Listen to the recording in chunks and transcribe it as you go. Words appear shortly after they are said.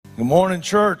Good morning,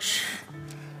 church.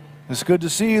 It's good to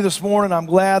see you this morning. I'm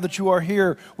glad that you are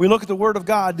here. We look at the Word of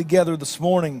God together this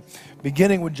morning,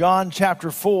 beginning with John chapter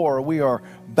 4. We are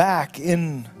back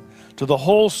into the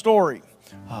whole story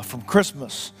from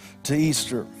Christmas to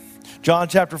Easter. John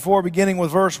chapter 4, beginning with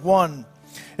verse 1.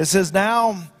 It says,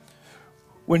 "Now,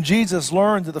 when Jesus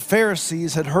learned that the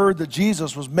Pharisees had heard that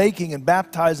Jesus was making and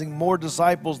baptizing more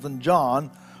disciples than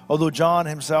John, although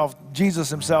Jesus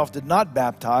himself did not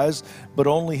baptize, but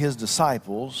only his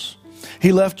disciples,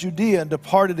 he left Judea and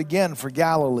departed again for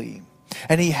Galilee.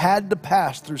 And he had to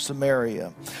pass through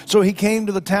Samaria. So he came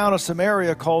to the town of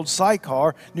Samaria called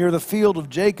Sychar, near the field of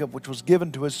Jacob, which was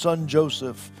given to his son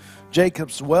Joseph.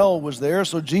 Jacob's well was there,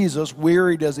 so Jesus,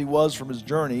 wearied as he was from his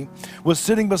journey, was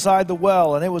sitting beside the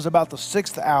well, and it was about the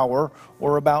 6th hour,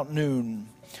 or about noon.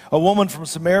 A woman from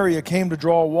Samaria came to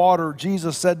draw water.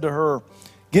 Jesus said to her,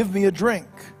 'Give me a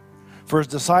drink,' for his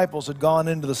disciples had gone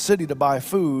into the city to buy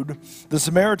food. The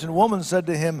Samaritan woman said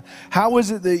to him, 'How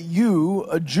is it that you,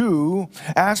 a Jew,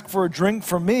 ask for a drink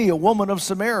from me, a woman of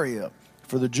Samaria?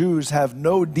 For the Jews have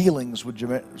no dealings with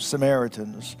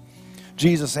Samaritans.'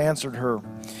 Jesus answered her,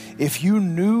 'If you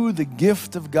knew the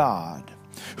gift of God,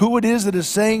 who it is that is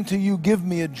saying to you, "Give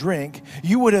me a drink,"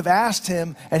 you would have asked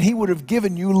him, and he would have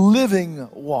given you living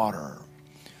water.'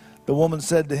 The woman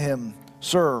said to him,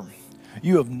 'Sir,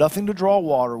 you have nothing to draw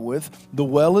water with. The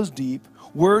well is deep.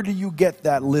 Where do you get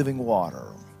that living water?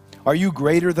 Are you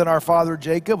greater than our father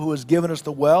Jacob, who has given us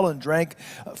the well and drank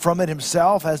from it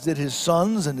himself, as did his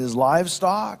sons and his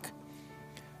livestock?'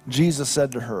 Jesus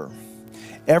said to her,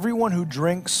 'Everyone who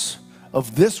drinks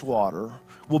of this water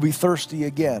will be thirsty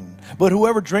again. But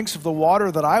whoever drinks of the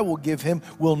water that I will give him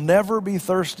will never be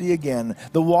thirsty again.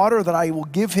 The water that I will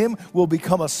give him will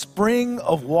become a spring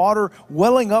of water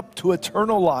welling up to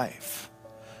eternal life.'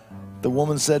 The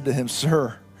woman said to him,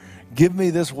 'Sir, give me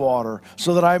this water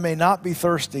so that I may not be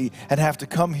thirsty and have to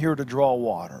come here to draw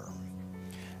water.'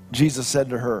 Jesus said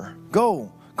to her, 'Go,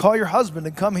 call your husband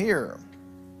and come here.'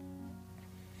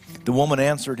 The woman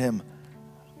answered him,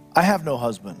 'I have no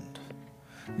husband.'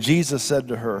 Jesus said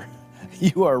to her,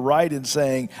 'You are right in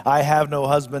saying, "I have no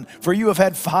husband," for you have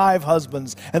had 5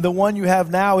 husbands, and the one you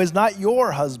have now is not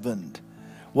your husband.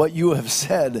 What you have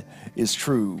said is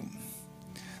true.'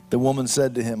 The woman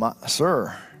said to him,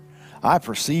 'Sir, I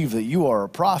perceive that you are a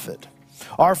prophet.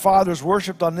 Our fathers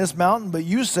worshipped on this mountain, but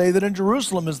you say that in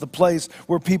Jerusalem is the place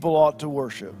where people ought to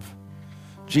worship.'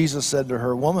 Jesus said to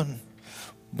her, 'Woman,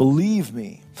 believe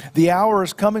me, the hour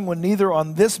is coming when neither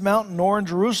on this mountain nor in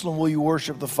Jerusalem will you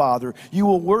worship the Father. You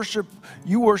worship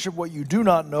what you do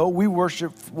not know. We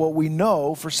worship what we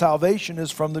know, for salvation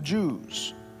is from the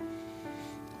Jews.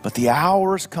 But the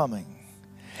hour is coming,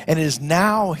 and it is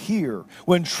now here,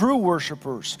 when true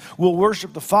worshipers will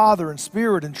worship the Father in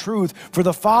spirit and truth, for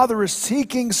the Father is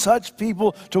seeking such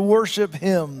people to worship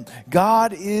him.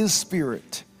 God is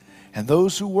spirit, and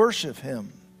those who worship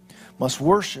him must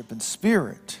worship in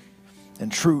spirit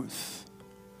and truth.'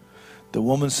 The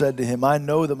woman said to him, 'I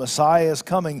know the Messiah is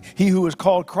coming, he who is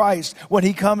called Christ. When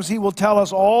he comes, he will tell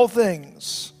us all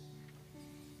things.'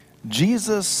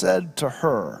 Jesus said to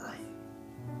her,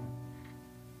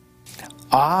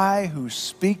 'I who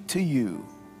speak to you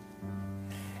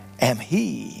am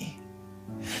he.'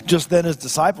 Just then his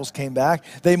disciples came back.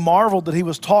 They marveled that he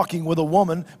was talking with a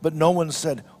woman, but no one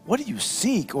said, 'What do you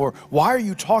seek?' or 'Why are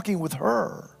you talking with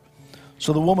her?'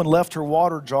 So the woman left her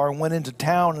water jar and went into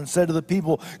town and said to the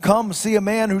people, 'Come, see a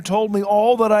man who told me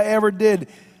all that I ever did.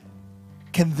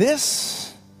 Can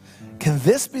this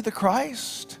be the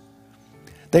Christ?'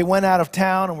 They went out of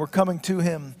town and were coming to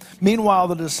him. Meanwhile,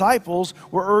 the disciples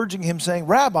were urging him, saying,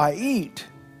 'Rabbi, eat.'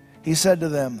 He said to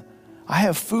them, 'I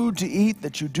have food to eat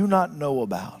that you do not know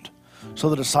about.' So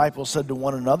the disciples said to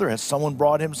one another, 'Has someone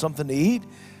brought him something to eat?'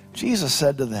 Jesus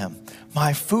said to them,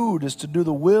 'My food is to do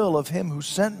the will of him who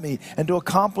sent me and to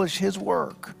accomplish his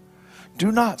work. Do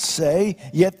not say,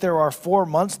 "Yet there are 4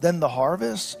 months, then the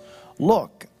harvest."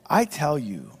 Look, I tell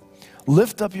you,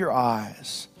 lift up your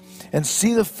eyes and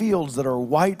see the fields that are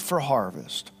white for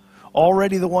harvest.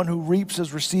 Already the one who reaps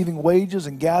is receiving wages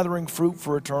and gathering fruit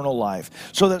for eternal life,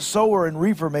 so that sower and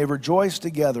reaper may rejoice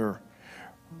together.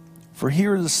 For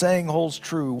here the saying holds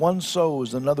true, one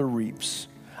sows, another reaps.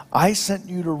 I sent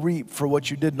you to reap for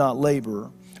what you did not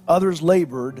labor. Others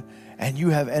labored, and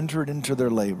you have entered into their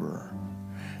labor.'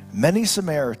 Many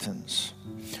Samaritans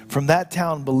from that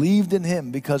town believed in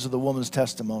him because of the woman's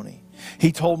testimony.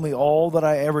 He told me all that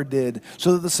I ever did.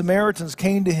 So that the Samaritans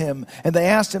came to him, and they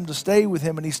asked him to stay with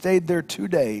him, and he stayed there 2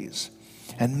 days.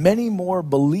 And many more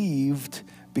believed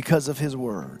because of his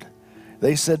word.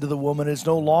 They said to the woman, "It's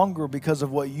no longer because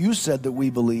of what you said that we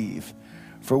believe,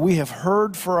 For we have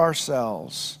heard for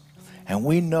ourselves, and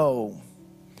we know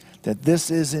that this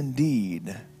is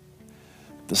indeed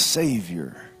the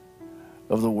Savior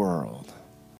of the world.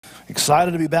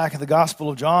 Excited to be back in the Gospel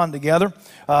of John together,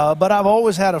 but I've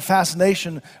always had a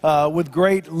fascination with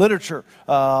great literature.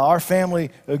 Our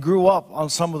family grew up on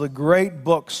some of the great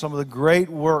books, some of the great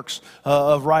works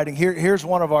of writing. Here's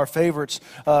one of our favorites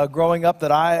growing up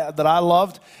that I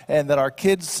loved and that our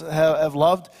kids have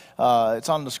loved. It's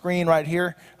on the screen right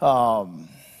here.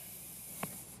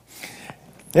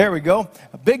 There we go.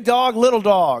 Big Dog, Little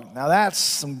Dog. Now that's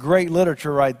some great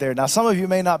literature right there. Now some of you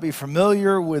may not be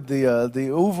familiar with the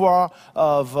oeuvre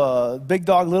of Big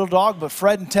Dog, Little Dog, but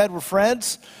Fred and Ted were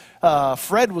friends.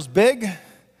 Fred was big,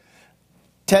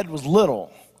 Ted was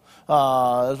little.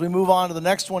 As we move on to the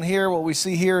next one here, what we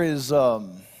see here is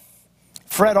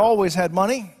Fred always had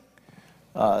money.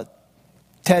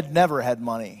 Ted never had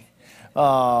money.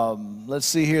 Let's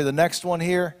see here, the next one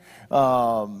here.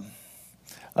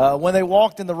 When they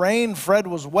walked in the rain, Fred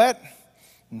was wet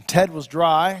and Ted was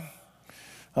dry.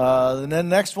 And then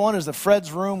the next one is that Fred's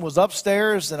room was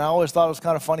upstairs, and I always thought it was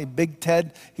kind of funny. Big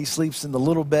Ted, he sleeps in the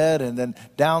little bed, and then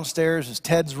downstairs is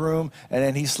Ted's room, and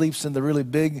then he sleeps in the really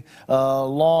big,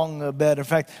 long bed. In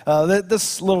fact,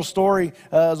 this little story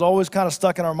is always kind of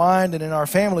stuck in our mind, and in our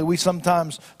family, we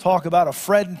sometimes talk about a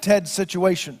Fred and Ted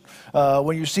situation.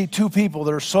 When you see two people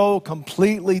that are so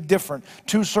completely different,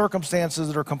 two circumstances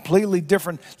that are completely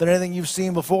different than anything you've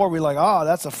seen before, we're like,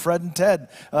 that's a Fred and Ted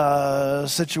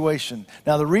situation.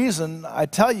 Now, the reason I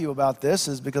tell you about this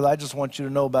is because I just want you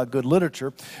to know about good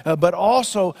literature, but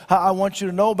also I want you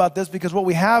to know about this because what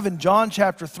we have in John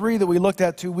chapter 3 that we looked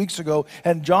at 2 weeks ago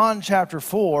and John chapter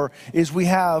 4 is we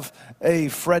have a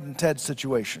Fred and Ted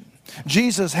situation.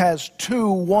 Jesus has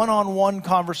two one-on-one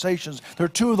conversations. They're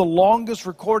two of the longest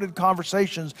recorded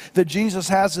conversations that Jesus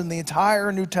has in the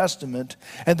entire New Testament,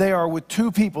 and they are with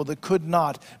two people that could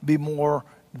not be more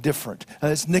different.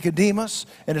 It's Nicodemus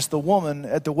and it's the woman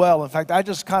at the well. In fact, I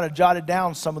just kind of jotted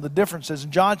down some of the differences.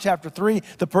 In John chapter 3,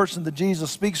 the person that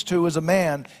Jesus speaks to is a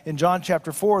man. In John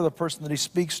chapter 4, the person that he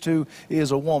speaks to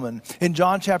is a woman. In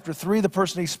John chapter 3, the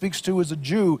person he speaks to is a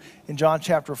Jew. In John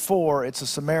chapter 4, it's a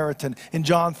Samaritan. In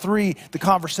John 3, the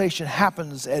conversation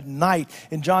happens at night.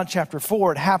 In John chapter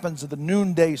 4, it happens at the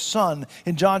noonday sun.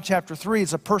 In John chapter 3,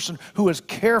 it's a person who has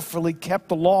carefully kept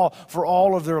the law for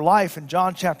all of their life. In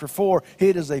John chapter 4,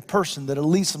 it is a person that at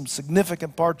least some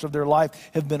significant parts of their life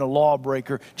have been a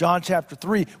lawbreaker. John chapter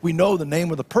 3, we know the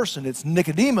name of the person. It's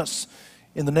Nicodemus.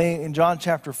 In John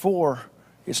chapter 4,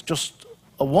 it's just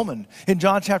a woman. In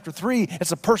John chapter 3,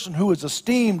 it's a person who is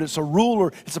esteemed. It's a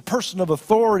ruler. It's a person of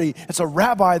authority. It's a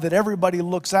rabbi that everybody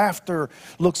looks up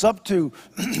to.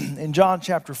 In John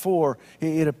chapter 4,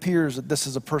 it appears that this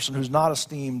is a person who's not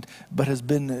esteemed but has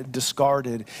been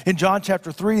discarded. In John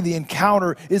chapter 3, the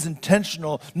encounter is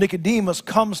intentional. Nicodemus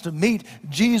comes to meet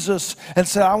Jesus and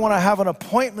said, I want to have an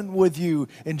appointment with you.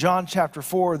 In John chapter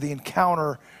 4, the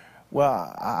encounter,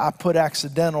 well, I put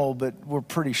accidental, but we're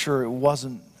pretty sure it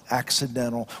wasn't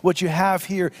accidental. What you have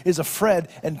here is a Fred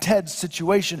and Ted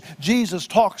situation. Jesus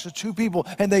talks to two people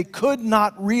and they could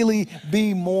not really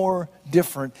be more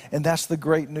different, and that's the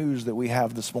great news that we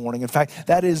have this morning. In fact,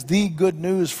 that is the good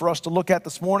news for us to look at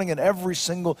this morning and every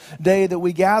single day that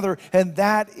we gather, and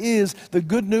that is the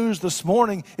good news this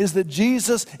morning is that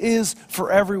Jesus is for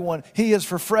everyone. He is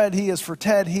for Fred, he is for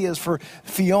Ted, he is for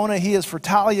Fiona, he is for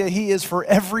Talia, he is for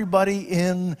everybody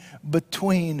in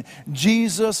between.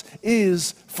 Jesus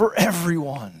is for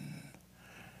everyone.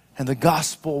 And the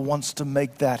gospel wants to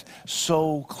make that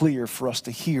so clear for us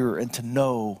to hear and to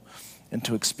know and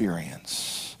to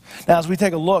experience. Now, as we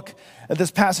take a look at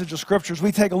this passage of scriptures,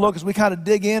 as we kind of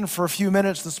dig in for a few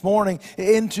minutes this morning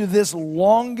into this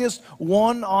longest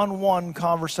one-on-one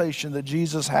conversation that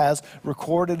Jesus has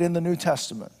recorded in the New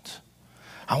Testament.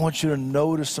 I want you to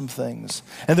notice some things.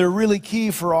 And they're really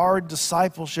key for our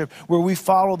discipleship where we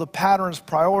follow the patterns,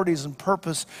 priorities, and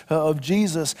purpose of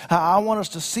Jesus. I want us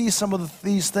to see some of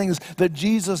these things that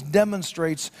Jesus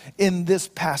demonstrates in this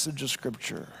passage of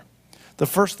Scripture. The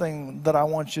first thing that I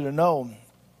want you to know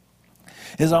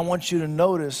is I want you to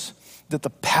notice that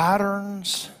the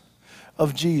patterns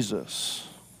of Jesus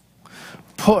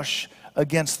push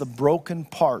against the broken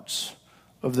parts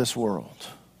of this world.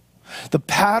 The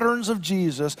patterns of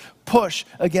Jesus push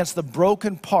against the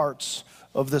broken parts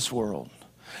of this world.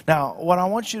 Now, what I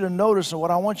want you to notice and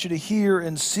what I want you to hear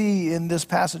and see in this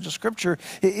passage of Scripture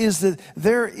is that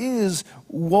there is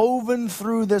woven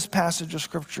through this passage of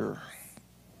Scripture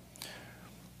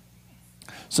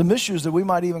some issues that we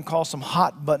might even call some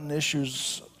hot button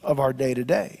issues of our day to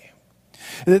day.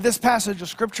 This passage of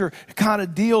Scripture kind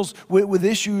of deals with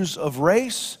issues of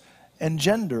race and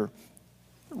gender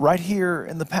right here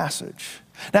in the passage.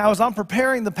 Now, as I'm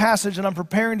preparing the passage and I'm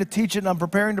preparing to teach it and I'm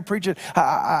preparing to preach it,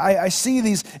 I see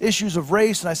these issues of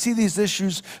race and I see these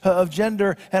issues of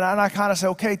gender, and I kind of say,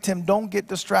 okay, Tim, don't get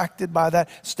distracted by that.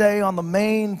 Stay on the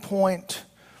main point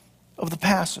of the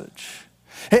passage.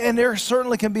 And there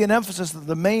certainly can be an emphasis that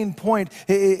the main point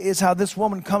is how this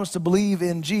woman comes to believe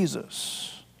in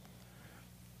Jesus.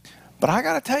 But I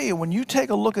got to tell you, when you take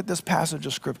a look at this passage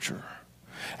of Scripture,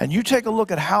 and you take a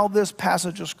look at how this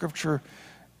passage of Scripture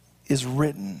is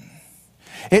written,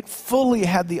 it fully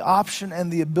had the option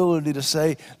and the ability to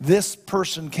say, this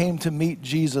person came to meet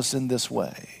Jesus in this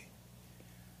way.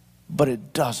 But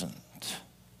it doesn't.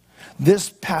 This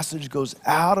passage goes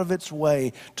out of its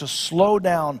way to slow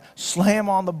down, slam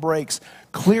on the brakes,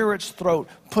 clear its throat,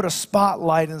 put a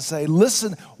spotlight and say,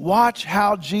 listen, watch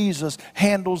how Jesus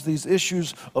handles these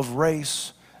issues of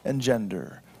race and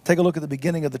gender. Take a look at the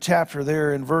beginning of the chapter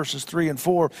there in verses 3 and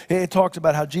 4. It talks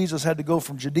about how Jesus had to go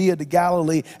from Judea to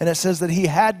Galilee, and it says that he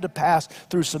had to pass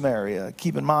through Samaria.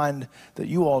 Keep in mind that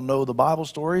you all know the Bible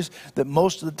stories, that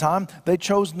most of the time they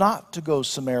chose not to go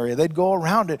Samaria. They'd go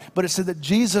around it, but it said that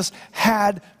Jesus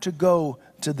had to go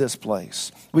to this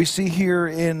place. We see here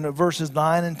in verses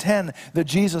 9 and 10 that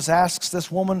Jesus asks this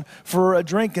woman for a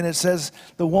drink, and it says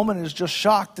the woman is just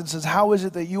shocked and says, how is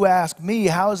it that you ask me?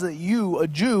 How is it that you, a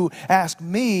Jew, ask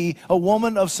me, a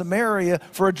woman of Samaria,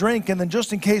 for a drink? And then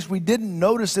just in case we didn't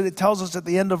notice it, it tells us at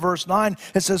the end of verse 9,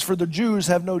 it says, for the Jews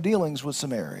have no dealings with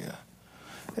Samaria.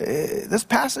 This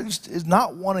passage is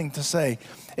not wanting to say,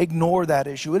 ignore that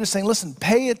issue. It is saying, listen,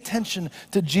 pay attention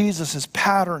to Jesus'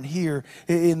 pattern here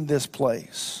in this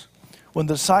place. When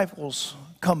the disciples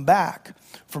come back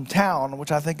from town,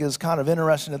 which I think is kind of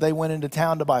interesting that they went into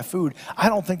town to buy food, I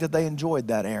don't think that they enjoyed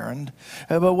that errand.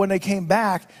 But when they came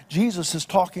back, Jesus is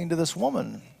talking to this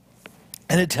woman.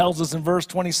 And it tells us in verse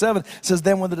 27, it says,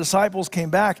 then when the disciples came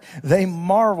back, they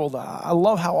marveled. I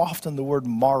love how often the word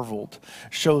marveled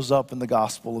shows up in the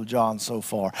Gospel of John so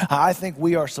far. I think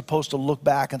we are supposed to look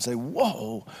back and say,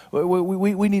 whoa,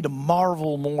 we need to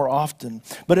marvel more often.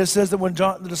 But it says that when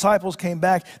the disciples came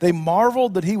back, they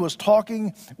marveled that he was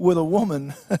talking with a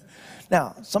woman.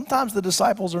 Now, sometimes the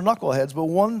disciples are knuckleheads, but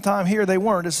one time here they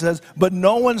weren't. It says, but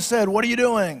no one said, what are you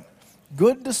doing?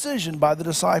 Good decision by the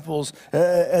disciples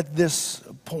at this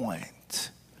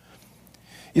point.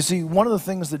 You see, one of the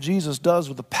things that Jesus does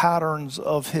with the patterns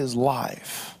of his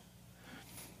life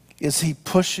is he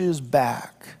pushes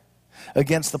back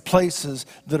against the places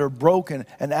that are broken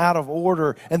and out of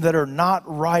order and that are not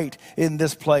right in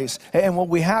this place. And what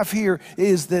we have here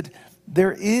is that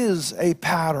there is a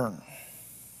pattern,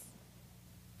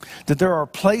 that there are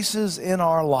places in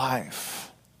our life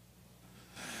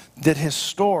that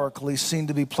historically seem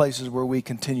to be places where we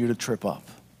continue to trip up.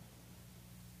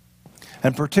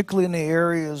 And particularly in the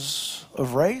areas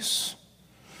of race,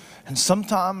 and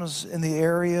sometimes in the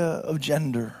area of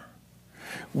gender,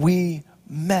 we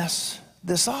mess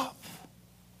this up.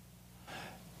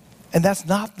 And that's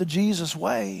not the Jesus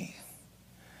way.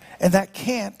 And that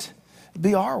can't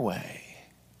be our way.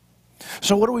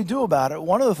 So what do we do about it?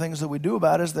 One of the things that we do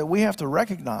about it is that we have to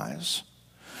recognize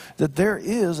that there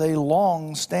is a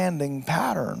long-standing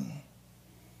pattern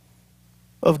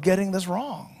of getting this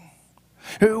wrong.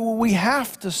 We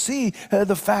have to see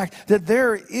the fact that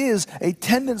there is a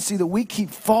tendency that we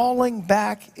keep falling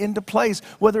back into place,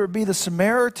 whether it be the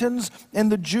Samaritans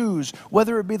and the Jews,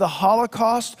 whether it be the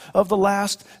Holocaust of the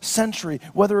last century,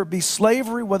 whether it be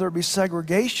slavery, whether it be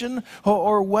segregation,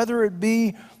 or whether it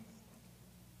be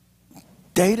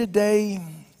day-to-day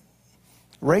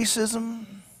racism,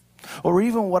 or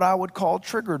even what I would call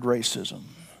triggered racism.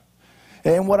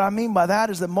 And what I mean by that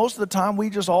is that most of the time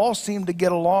we just all seem to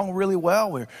get along really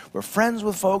well. We're friends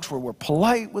with folks, we're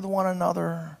polite with one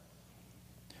another.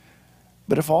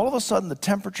 But if all of a sudden the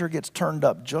temperature gets turned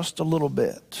up just a little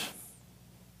bit,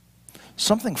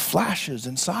 something flashes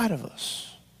inside of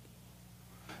us.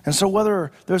 And so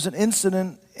whether there's an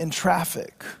incident in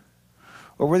traffic,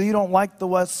 or whether you don't like the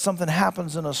way something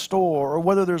happens in a store, or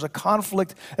whether there's a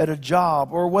conflict at a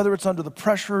job, or whether it's under the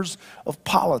pressures of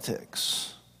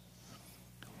politics,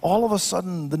 all of a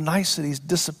sudden the niceties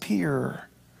disappear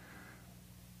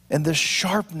and this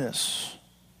sharpness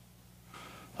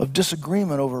of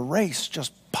disagreement over race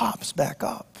just pops back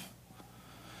up.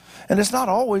 And it's not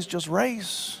always just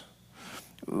race.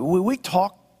 We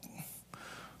talk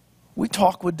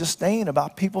with disdain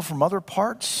about people from other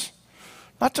parts,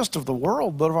 not just of the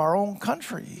world, but of our own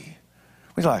country.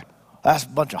 We're like, that's a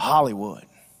bunch of Hollywood.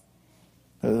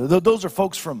 Those are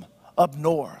folks from up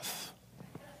north.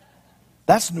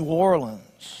 That's New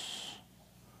Orleans.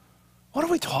 What are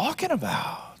we talking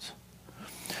about?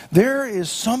 There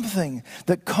is something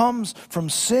that comes from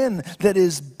sin that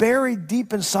is buried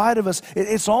deep inside of us.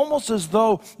 It's almost as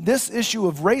though this issue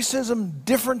of racism,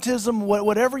 differentism,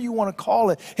 whatever you want to call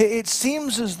it, it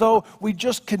seems as though we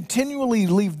just continually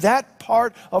leave that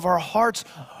part of our hearts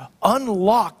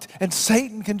unlocked, and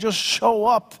Satan can just show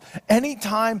up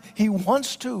anytime he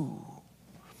wants to.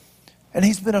 And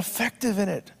he's been effective in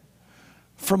it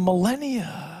for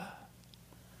millennia.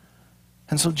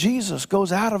 And so Jesus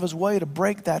goes out of his way to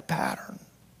break that pattern.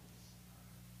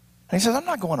 And he says, I'm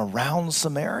not going around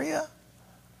Samaria.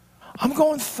 I'm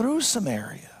going through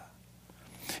Samaria.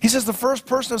 He says, the first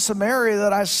person of Samaria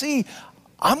that I see,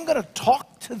 I'm going to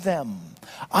talk to them.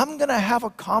 I'm going to have a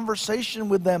conversation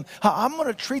with them. I'm going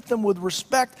to treat them with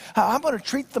respect. I'm going to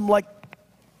treat them like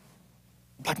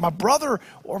my brother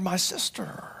or my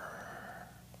sister.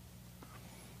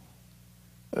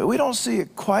 We don't see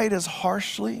it quite as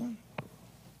harshly,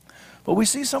 but we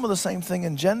see some of the same thing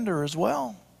in gender as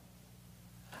well.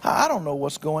 I don't know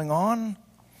what's going on,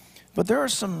 but there are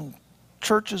some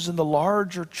churches in the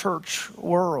larger church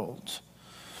world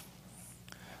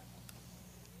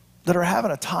that are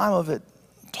having a time of it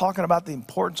talking about the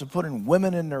importance of putting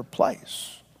women in their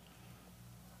place.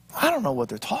 I don't know what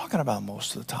they're talking about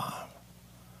most of the time.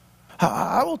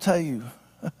 I will tell you,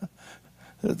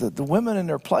 the women in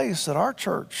their place at our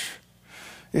church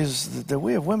is that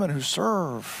we have women who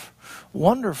serve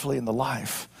wonderfully in the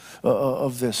life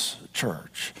of this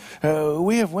church.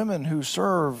 We have women who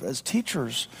serve as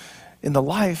teachers in the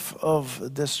life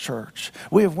of this church.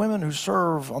 We have women who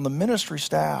serve on the ministry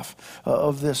staff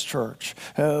of this church.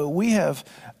 We have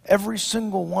every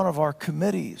single one of our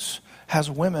committees has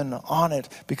women on it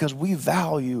because we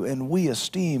value and we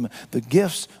esteem the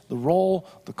gifts, the role,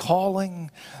 the calling,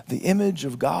 the image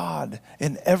of God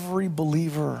in every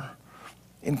believer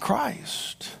in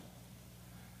Christ.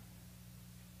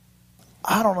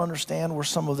 I don't understand where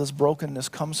some of this brokenness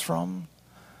comes from,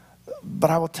 but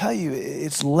I will tell you,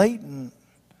 it's latent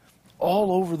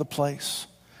all over the place.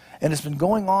 And it's been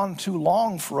going on too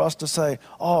long for us to say,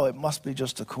 oh, it must be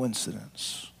just a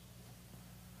coincidence.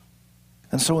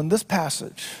 And so in this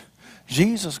passage,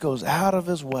 Jesus goes out of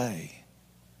his way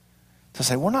to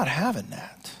say, we're not having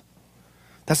that.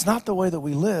 That's not the way that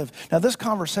we live. Now, this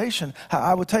conversation,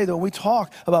 I would tell you that when we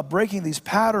talk about breaking these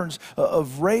patterns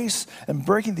of race and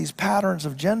breaking these patterns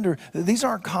of gender, these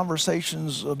aren't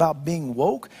conversations about being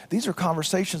woke. These are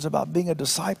conversations about being a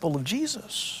disciple of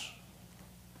Jesus.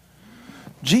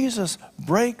 Jesus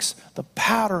breaks the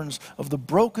patterns of the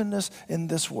brokenness in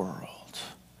this world.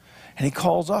 And he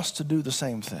calls us to do the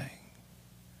same thing.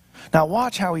 Now,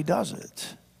 watch how he does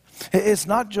it. It's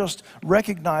not just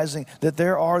recognizing that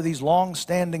there are these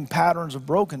long-standing patterns of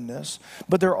brokenness,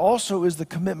 but there also is the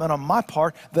commitment on my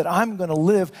part that I'm going to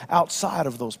live outside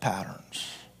of those patterns.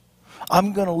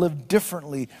 I'm going to live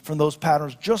differently from those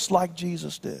patterns, just like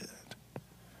Jesus did.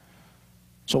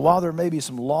 So while there may be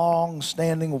some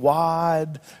long-standing,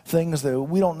 wide things that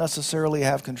we don't necessarily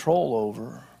have control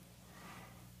over,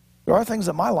 there are things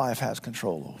that my life has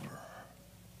control over.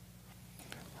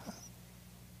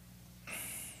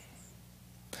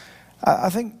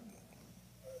 I think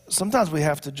sometimes we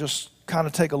have to just kind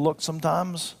of take a look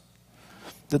sometimes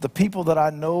that the people that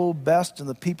I know best and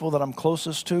the people that I'm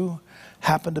closest to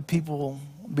happen to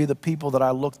be the people that I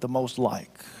look the most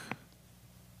like.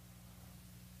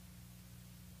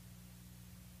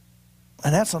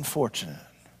 And that's unfortunate.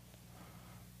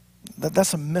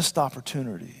 That's a missed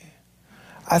opportunity.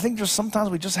 I think just sometimes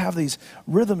we just have these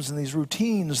rhythms and these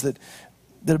routines that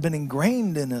have been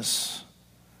ingrained in us.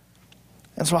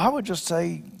 And so I would just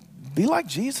say, be like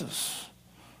Jesus.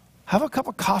 Have a cup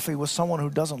of coffee with someone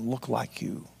who doesn't look like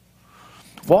you.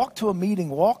 Walk to a meeting,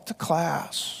 walk to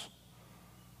class.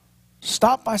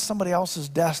 Stop by somebody else's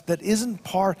desk that isn't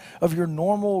part of your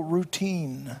normal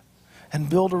routine and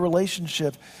build a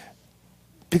relationship,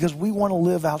 because we want to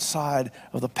live outside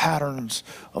of the patterns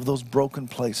of those broken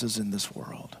places in this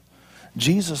world.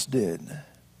 Jesus did.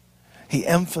 He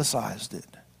emphasized it,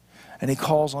 and he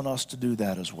calls on us to do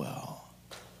that as well.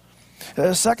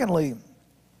 Secondly,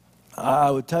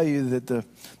 I would tell you that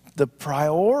the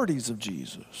priorities of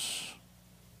Jesus,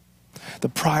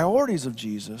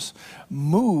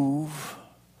 moves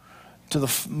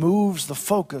the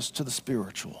focus to the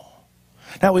spiritual.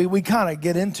 Now, we kind of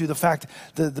get into the fact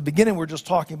that at the beginning we're just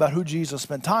talking about who Jesus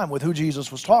spent time with, who Jesus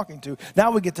was talking to.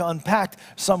 Now we get to unpack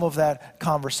some of that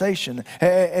conversation.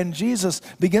 And Jesus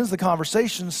begins the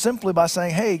conversation simply by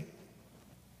saying, hey,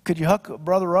 could you hook a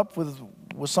brother up with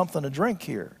with something to drink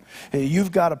here. Hey,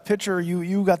 you've got a pitcher,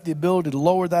 you got the ability to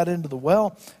lower that into the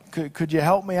well. Could you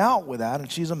help me out with that?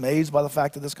 And she's amazed by the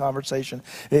fact that this conversation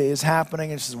is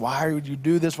happening. And she says, why would you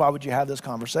do this? Why would you have this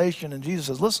conversation? And Jesus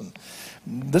says, listen,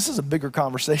 this is a bigger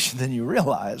conversation than you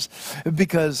realize,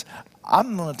 because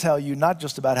I'm going to tell you not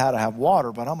just about how to have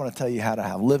water, but I'm going to tell you how to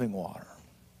have living water.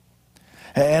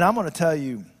 And I'm going to tell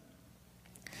you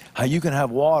how you can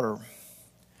have water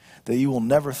that you will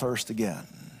never thirst again.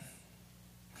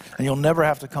 And you'll never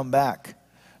have to come back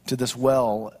to this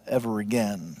well ever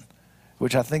again.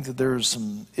 Which I think that there's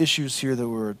some issues here that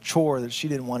were a chore that she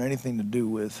didn't want anything to do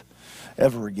with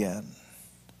ever again.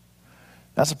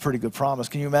 That's a pretty good promise.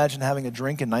 Can you imagine having a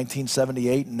drink in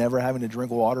 1978 and never having to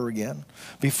drink water again?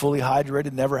 Be fully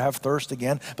hydrated, never have thirst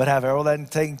again, but have all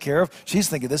that taken care of? She's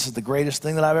thinking, this is the greatest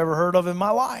thing that I've ever heard of in my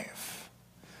life.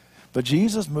 But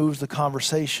Jesus moves the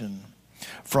conversation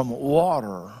from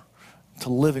water to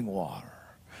living water.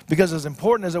 Because as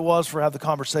important as it was for have the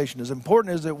conversation, as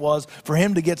important as it was for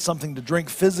him to get something to drink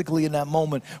physically in that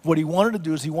moment, what he wanted to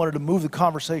do is he wanted to move the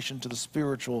conversation to the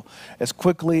spiritual as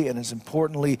quickly and as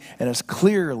importantly and as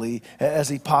clearly as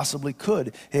he possibly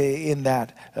could in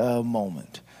that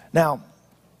moment. Now,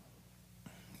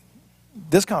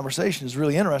 this conversation is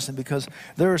really interesting because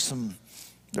there's some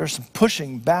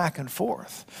pushing back and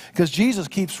forth. Because Jesus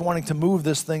keeps wanting to move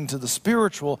this thing to the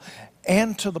spiritual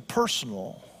and to the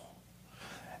personal.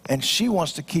 And she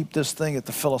wants to keep this thing at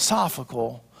the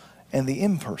philosophical and the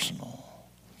impersonal.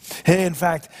 In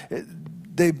fact,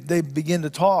 they begin to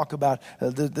talk about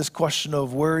this question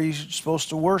of where he's supposed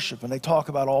to worship. And they talk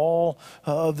about all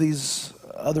of these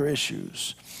other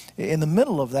issues. In the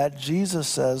middle of that, Jesus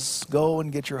says, go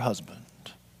and get your husband.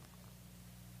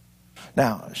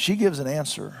 Now, she gives an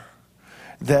answer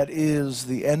that is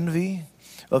the envy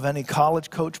of any college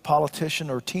coach, politician,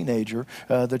 or teenager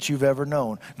that you've ever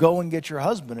known. Go and get your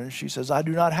husband. And she says, I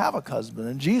do not have a husband.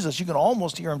 And Jesus, you can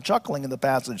almost hear him chuckling in the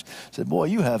passage, said, boy,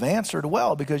 you have answered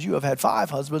well, because you have had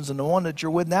 5 husbands, and the one that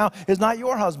you're with now is not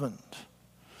your husband.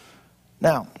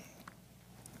 Now,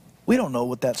 we don't know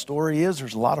what that story is.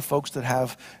 There's a lot of folks that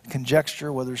have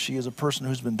conjecture whether she is a person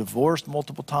who's been divorced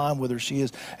multiple times, whether she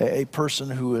is a person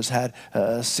who has had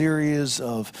a series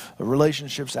of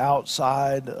relationships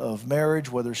outside of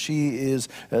marriage, whether she is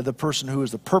the person who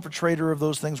is the perpetrator of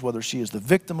those things, whether she is the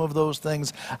victim of those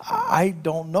things. I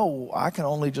don't know. I can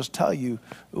only just tell you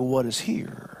what is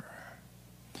here.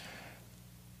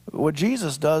 What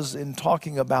Jesus does in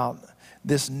talking about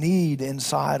this need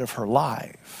inside of her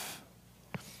life,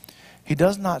 he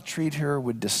does not treat her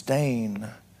with disdain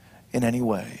in any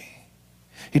way.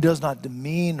 He does not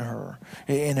demean her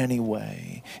in any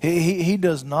way. He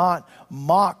does not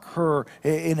mock her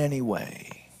in any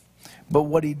way. But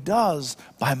what he does,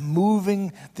 by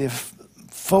moving the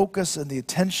focus and the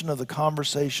attention of the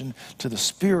conversation to the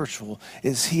spiritual,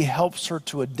 is he helps her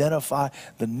to identify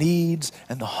the needs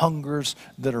and the hungers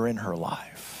that are in her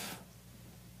life.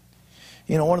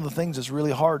 You know, one of the things that's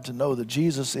really hard to know that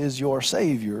Jesus is your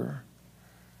Savior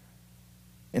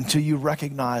until you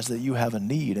recognize that you have a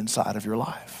need inside of your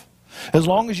life. As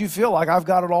long as you feel like I've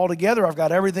got it all together, I've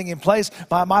got everything in place,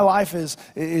 my life is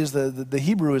the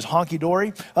Hebrew is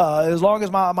honky-dory. As long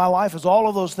as my life is all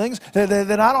of those things,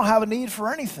 then I don't have a need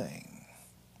for anything.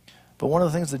 But one of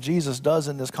the things that Jesus does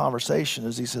in this conversation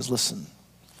is he says, listen,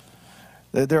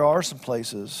 there are some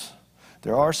places,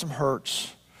 there are some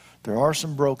hurts, there are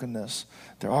some brokenness,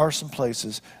 there are some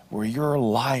places where your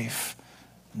life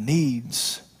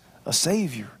needs a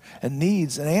Savior and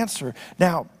needs an answer.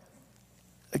 Now,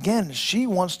 again, she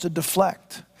wants to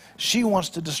deflect. She wants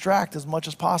to distract as much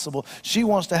as possible. She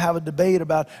wants to have a debate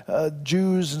about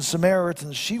Jews and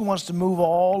Samaritans. She wants to move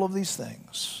all of these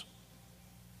things.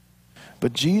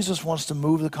 But Jesus wants to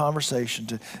move the conversation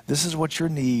to, this is what your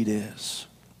need is.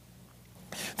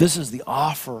 This is the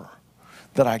offer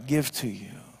that I give to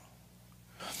you.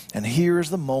 And here is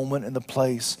the moment and the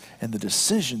place and the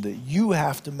decision that you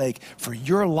have to make for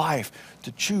your life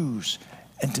to choose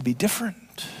and to be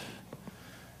different.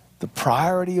 The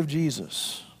priority of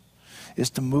Jesus is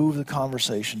to move the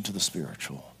conversation to the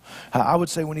spiritual. I would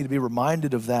say we need to be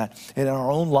reminded of that in our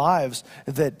own lives,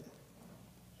 that,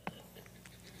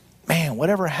 man,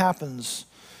 whatever happens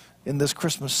in this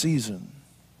Christmas season,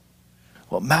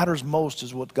 what matters most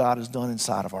is what God has done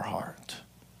inside of our heart.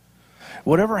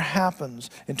 Whatever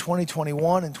happens in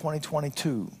 2021 and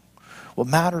 2022, What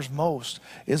matters most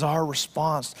is our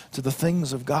response to the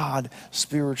things of God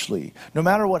spiritually. No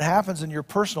matter what happens in your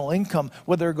personal income,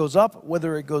 whether it goes up,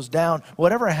 whether it goes down,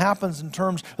 whatever happens in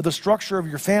terms of the structure of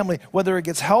your family, whether it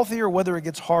gets healthier, whether it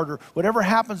gets harder, whatever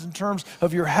happens in terms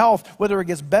of your health, whether it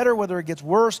gets better, whether it gets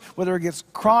worse, whether it gets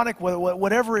chronic,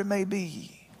 whatever it may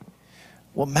be,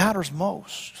 what matters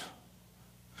most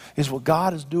is what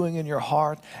God is doing in your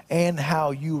heart and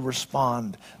how you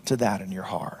respond to that in your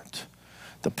heart.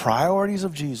 The priorities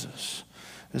of Jesus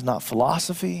is not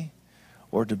philosophy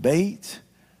or debate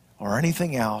or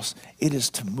anything else. It is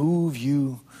to move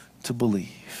you to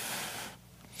believe.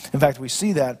 In fact, we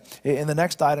see that in the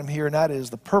next item here, and that is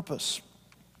the purpose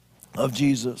of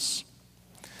Jesus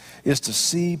is to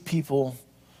see people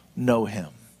know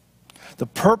him. The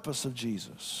purpose of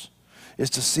Jesus is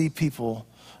to see people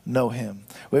know him.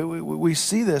 We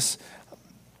see this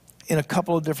in a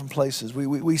couple of different places.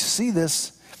 We see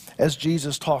this as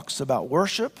Jesus talks about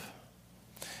worship,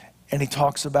 and he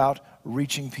talks about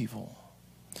reaching people.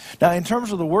 Now, in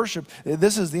terms of the worship,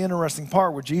 this is the interesting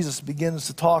part where Jesus begins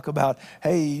to talk about,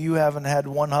 hey, you haven't had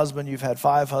one husband, you've had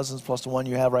 5 husbands, plus the one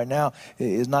you have right now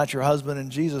is not your husband. And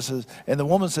Jesus says, and the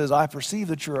woman says, I perceive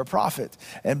that you're a prophet,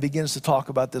 and begins to talk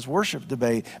about this worship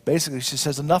debate. Basically, she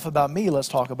says, enough about me, let's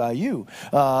talk about you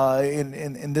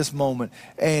in this moment.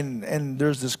 And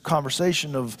there's this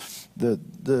conversation of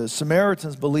the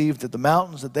Samaritans believed that the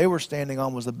mountains that they were standing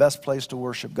on was the best place to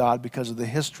worship God because of the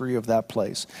history of that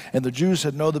place. And the Jews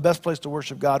said, no, the best place to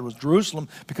worship God was Jerusalem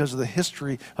because of the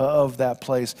history of that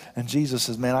place. And Jesus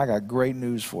says, man, I got great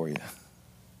news for you.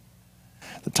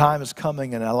 The time is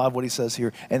coming, and I love what he says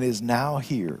here, and is now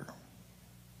here,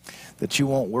 that you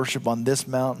won't worship on this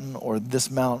mountain or this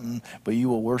mountain, but you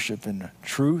will worship in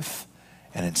truth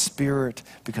and in spirit,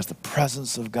 because the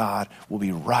presence of God will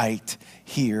be right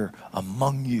here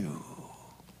among you.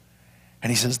 And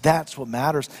he says that's what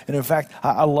matters. And in fact,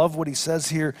 I love what he says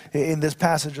here in this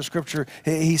passage of Scripture.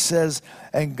 He says,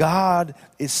 and God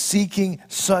is seeking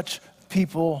such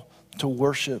people to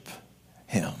worship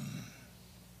him.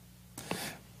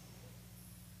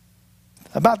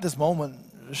 About this moment,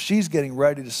 she's getting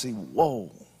ready to see,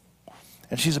 whoa.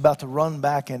 And she's about to run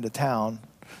back into town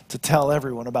to tell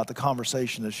everyone about the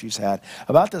conversation that she's had.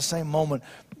 About the same moment,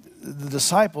 the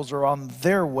disciples are on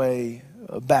their way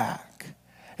back.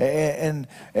 And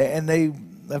they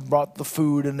have brought the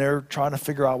food, and they're trying to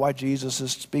figure out why Jesus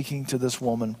is speaking to this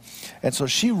woman. And so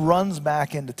she runs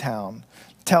back into town,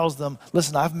 tells them,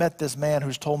 listen, I've met this man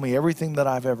who's told me everything that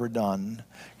I've ever done.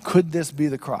 Could this be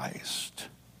the Christ?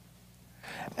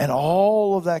 And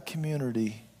all of that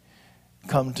community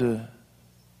come to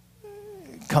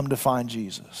find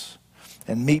Jesus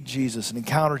and meet Jesus and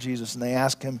encounter Jesus, and they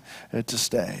ask him to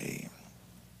stay.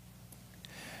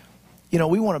 You know,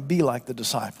 we want to be like the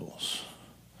disciples,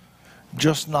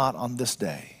 just not on this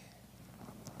day.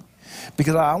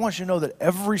 Because I want you to know that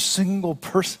every single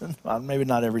person, well, maybe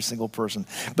not every single person,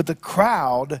 but the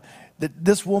crowd that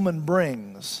this woman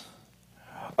brings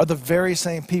are the very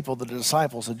same people that the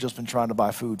disciples had just been trying to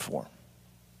buy food for.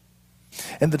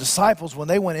 And the disciples, when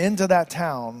they went into that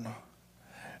town,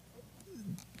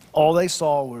 all they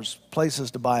saw was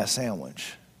places to buy a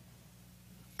sandwich.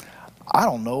 I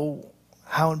don't know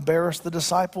how embarrassed the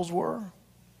disciples were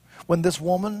when this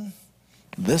woman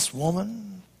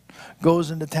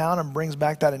goes into town and brings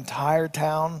back that entire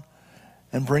town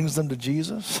and brings them to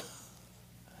Jesus.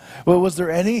 Well, was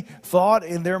there any thought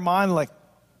in their mind like,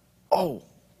 oh,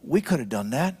 we could have done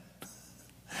that?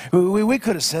 We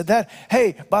could have said that.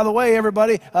 Hey, by the way,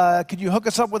 everybody, could you hook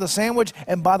us up with a sandwich?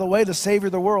 And by the way, the Savior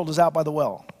of the world is out by the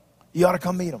well. You ought to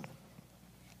come meet him.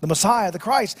 The Messiah, the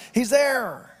Christ, he's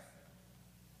there.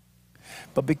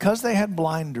 But because they had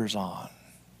blinders on,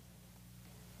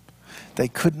 they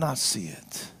could not see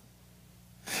it.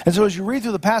 And so as you read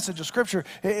through the passage of Scripture,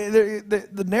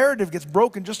 the narrative gets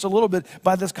broken just a little bit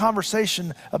by this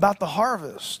conversation about the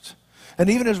harvest. And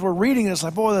even as we're reading it, it's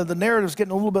like, boy, the narrative's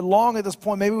getting a little bit long at this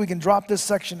point. Maybe we can drop this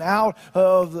section out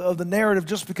of the narrative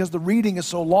just because the reading is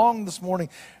so long this morning.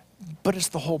 But it's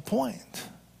the whole point.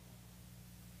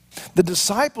 The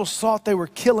disciples thought they were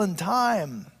killing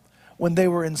time when they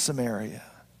were in Samaria.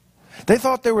 They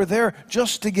thought they were there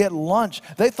just to get lunch.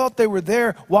 They thought they were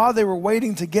there while they were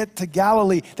waiting to get to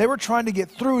Galilee. They were trying to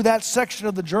get through that section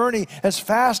of the journey as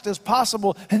fast as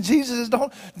possible. And Jesus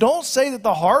says, don't say that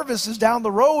the harvest is down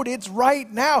the road. It's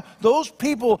right now. Those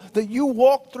people that you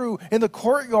walk through in the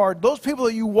courtyard, those people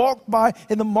that you walk by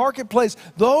in the marketplace,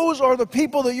 those are the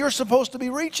people that you're supposed to be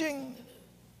reaching.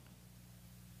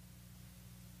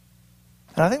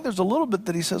 And I think there's a little bit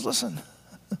that he says, listen,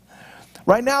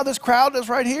 right now this crowd is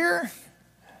right here.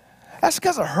 That's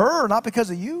because of her, not because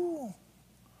of you.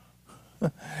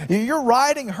 You're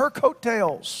riding her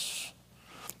coattails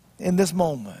in this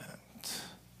moment.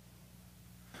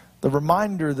 The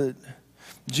reminder that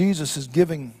Jesus is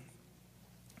giving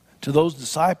to those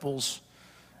disciples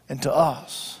and to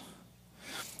us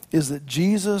is that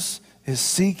Jesus is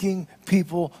seeking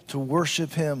people to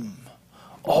worship him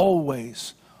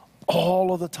always,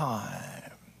 all of the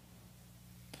time.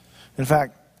 In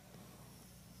fact,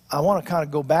 I want to kind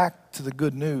of go back to the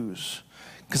good news,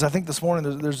 because I think this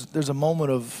morning there's a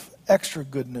moment of extra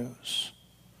good news.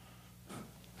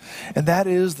 And that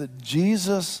is that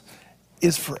Jesus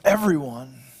is for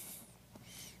everyone.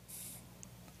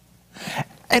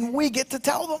 And we get to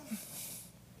tell them.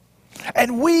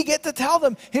 And we get to tell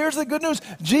them, here's the good news.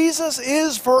 Jesus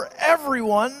is for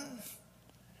everyone.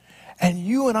 And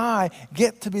you and I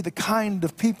get to be the kind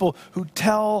of people who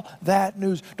tell that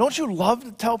news. Don't you love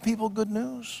to tell people good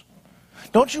news?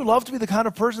 Don't you love to be the kind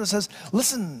of person that says,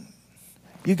 listen,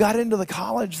 you got into the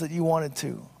college that you wanted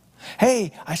to.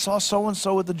 Hey, I saw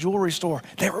so-and-so at the jewelry store.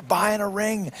 They were buying a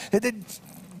ring.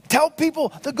 Tell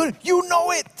people the good. You know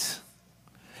it.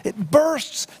 It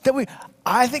bursts that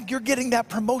I think you're getting that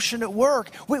promotion at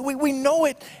work. We know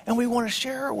it, and we want to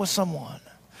share it with someone.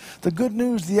 The good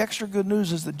news, the extra good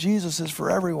news is that Jesus is for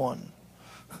everyone.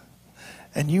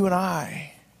 And you and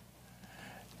I,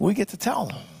 we get to tell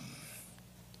them.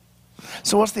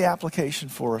 So what's the application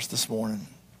for us this morning?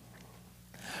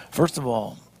 First of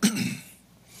all,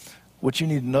 what you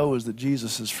need to know is that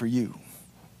Jesus is for you.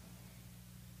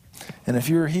 And if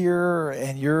you're here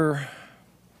and you're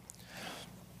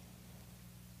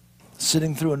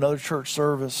sitting through another church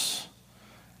service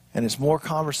and it's more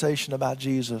conversation about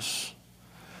Jesus,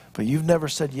 but you've never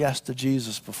said yes to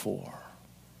Jesus before.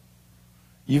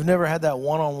 You've never had that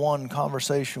one-on-one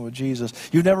conversation with Jesus.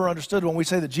 You've never understood when we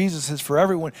say that Jesus is for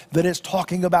everyone, that it's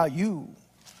talking about you.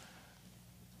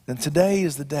 Then today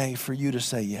is the day for you to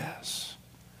say yes.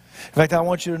 In fact, I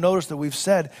want you to notice that we've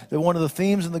said that one of the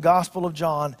themes in the Gospel of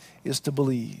John is to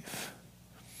believe.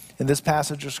 And this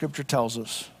passage of Scripture tells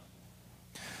us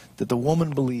that the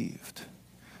woman believed,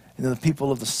 and then the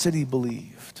people of the city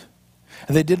believed.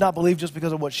 And they did not believe just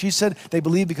because of what she said. They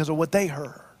believed because of what they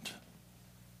heard.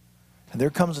 And there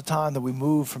comes a time that we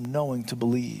move from knowing to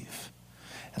believe.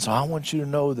 And so I want you to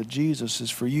know that Jesus is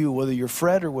for you, whether you're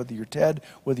Fred or whether you're Ted,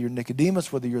 whether you're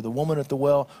Nicodemus, whether you're the woman at the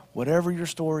well, whatever your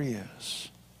story is,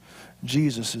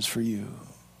 Jesus is for you.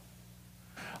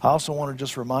 I also want to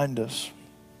just remind us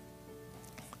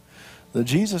that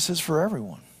Jesus is for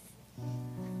everyone.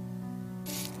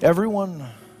 Everyone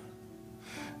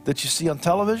that you see on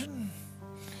television,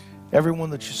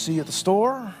 everyone that you see at the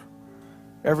store,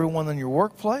 everyone in your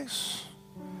workplace,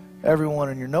 everyone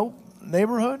in your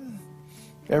neighborhood,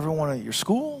 everyone at your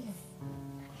school,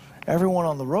 everyone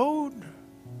on the road,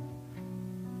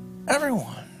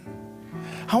 everyone.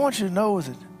 I want you to know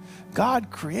that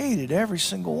God created every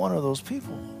single one of those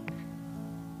people.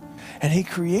 And he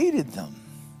created them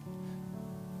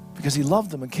because he loved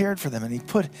them and cared for them, and he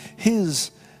put his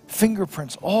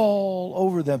fingerprints all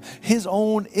over them, his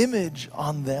own image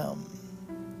on them.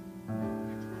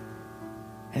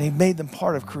 And he made them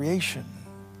part of creation.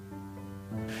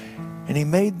 And he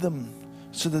made them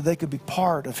so that they could be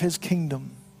part of his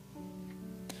kingdom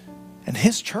and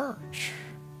his church.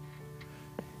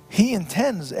 He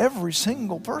intends every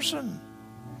single person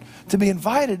to be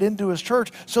invited into his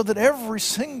church so that every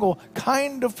single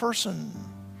kind of person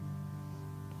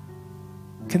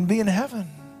can be in heaven.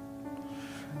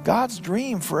 God's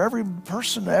dream for every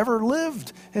person that ever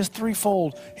lived is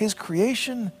threefold: his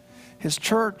creation, his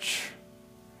church,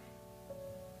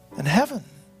 and heaven.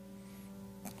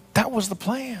 That was the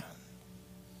plan.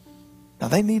 Now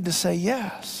they need to say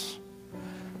yes.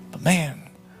 But man,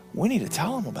 we need to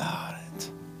tell them about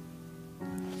it.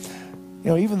 You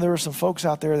know, even there are some folks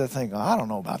out there that think, oh, I don't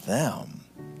know about them.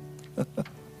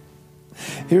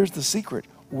 Here's the secret.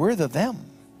 We're the them.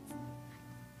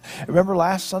 Remember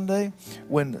last Sunday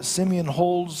when Simeon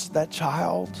holds that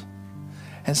child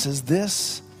and says,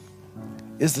 this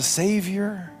is the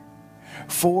Savior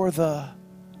for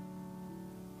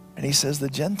and he says the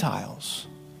Gentiles.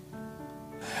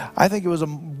 I think it was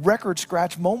a record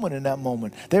scratch moment in that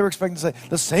moment. They were expecting to say,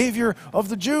 the Savior of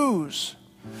the Jews,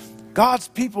 God's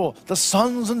people, the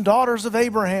sons and daughters of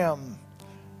Abraham.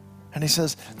 And he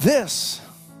says, this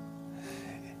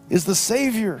is the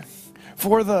Savior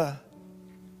for the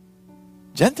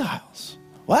Gentiles.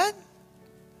 What?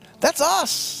 That's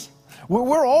us.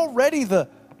 We're already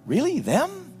really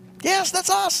them? Yes, that's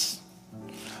us.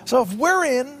 So if we're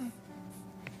in,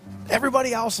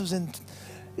 everybody else is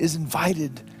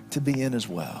invited to be in as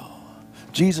well.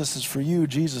 Jesus is for you.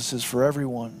 Jesus is for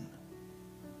everyone.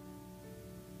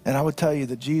 And I would tell you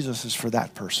that Jesus is for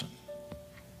that person.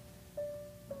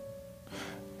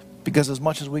 Because as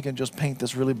much as we can just paint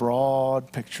this really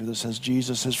broad picture that says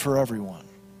Jesus is for everyone,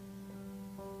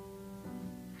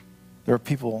 there are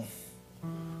people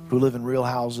who live in real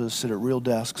houses, sit at real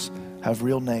desks, have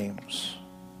real names,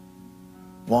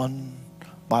 one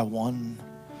by one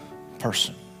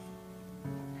person.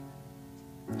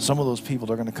 Some of those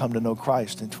people are going to come to know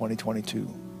Christ in 2022.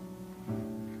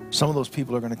 Some of those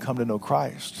people are going to come to know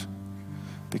Christ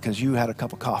because you had a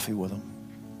cup of coffee with them,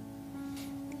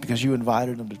 because you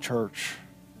invited them to church,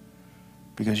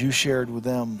 because you shared with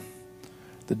them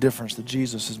the difference that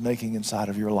Jesus is making inside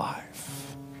of your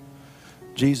life.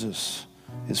 Jesus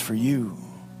is for you.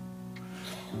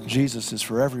 Jesus is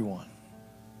for everyone.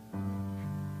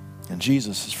 And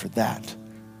Jesus is for that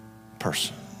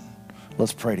person.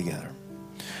 Let's pray together.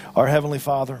 Our Heavenly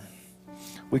Father,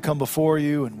 we come before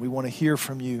you and we want to hear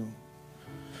from you.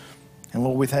 And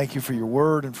Lord, we thank you for your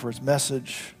word and for its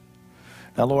message.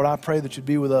 Now, Lord, I pray that you'd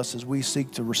be with us as we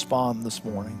seek to respond this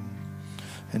morning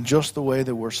in just the way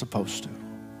that we're supposed to.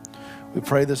 We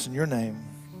pray this in your name.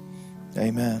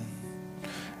 Amen.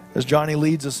 As Johnny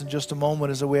leads us in just a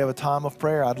moment, as we have a time of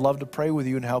prayer, I'd love to pray with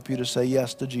you and help you to say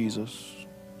yes to Jesus.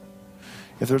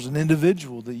 If there's an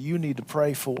individual that you need to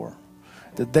pray for,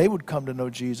 that they would come to know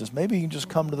Jesus, maybe you can just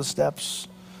come to the steps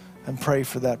and pray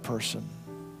for that person.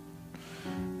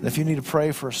 And if you need to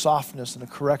pray for a softness and a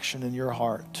correction in your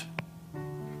heart,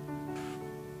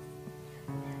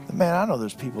 man, I know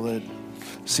there's people that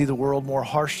see the world more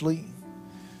harshly,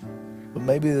 but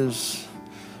maybe there's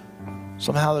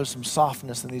some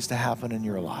softness that needs to happen in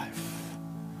your life.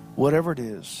 Whatever it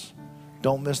is,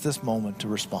 don't miss this moment to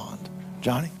respond.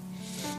 Johnny?